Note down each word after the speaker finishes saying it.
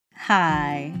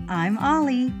Hi, I'm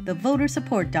Ollie, the voter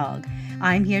support dog.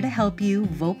 I'm here to help you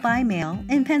vote by mail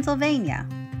in Pennsylvania.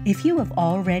 If you have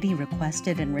already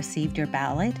requested and received your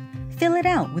ballot, fill it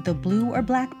out with a blue or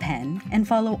black pen and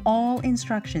follow all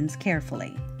instructions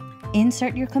carefully.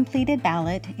 Insert your completed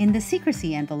ballot in the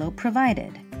secrecy envelope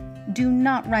provided. Do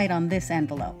not write on this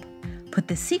envelope. Put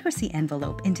the secrecy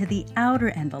envelope into the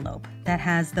outer envelope that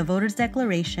has the voter's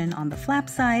declaration on the flap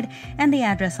side and the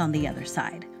address on the other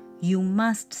side. You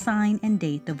must sign and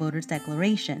date the voter's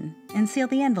declaration and seal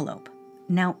the envelope.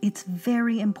 Now, it's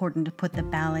very important to put the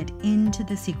ballot into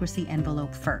the secrecy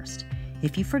envelope first.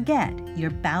 If you forget, your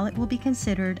ballot will be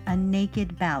considered a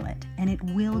naked ballot and it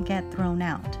will get thrown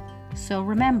out. So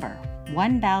remember,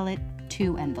 one ballot,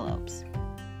 two envelopes.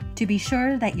 To be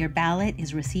sure that your ballot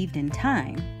is received in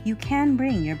time, you can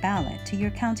bring your ballot to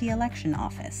your county election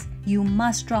office. You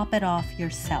must drop it off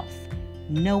yourself.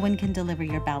 No one can deliver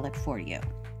your ballot for you.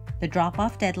 The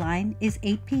drop-off deadline is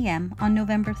 8 p.m. on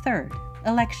November 3rd,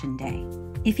 Election Day.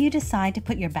 If you decide to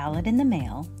put your ballot in the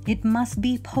mail, it must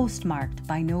be postmarked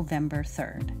by November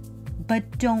 3rd.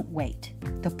 But don't wait.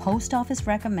 The post office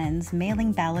recommends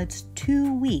mailing ballots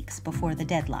 2 weeks before the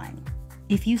deadline.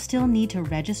 If you still need to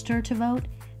register to vote,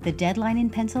 the deadline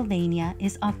in Pennsylvania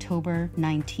is October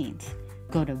 19th.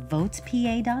 Go to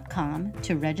votespa.com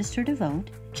to register to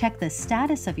vote, check the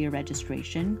status of your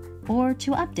registration, or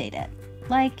to update it,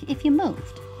 like if you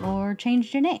moved or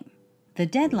changed your name. The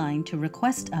deadline to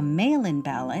request a mail-in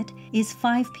ballot is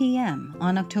 5 p.m.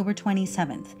 on October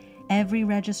 27th. Every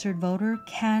registered voter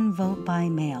can vote by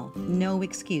mail. No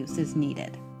excuse is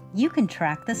needed. You can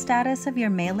track the status of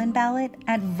your mail-in ballot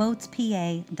at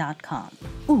votespa.com.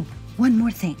 Ooh, one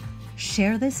more thing.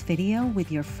 Share this video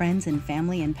with your friends and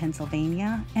family in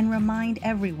Pennsylvania and remind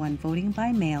everyone voting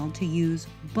by mail to use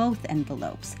both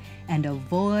envelopes and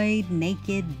avoid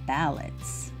naked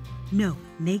ballots. No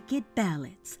naked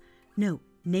ballots. No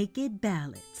naked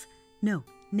ballots. No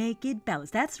naked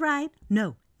ballots. That's right.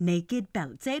 No naked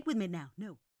ballots. Say it with me now.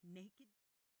 No naked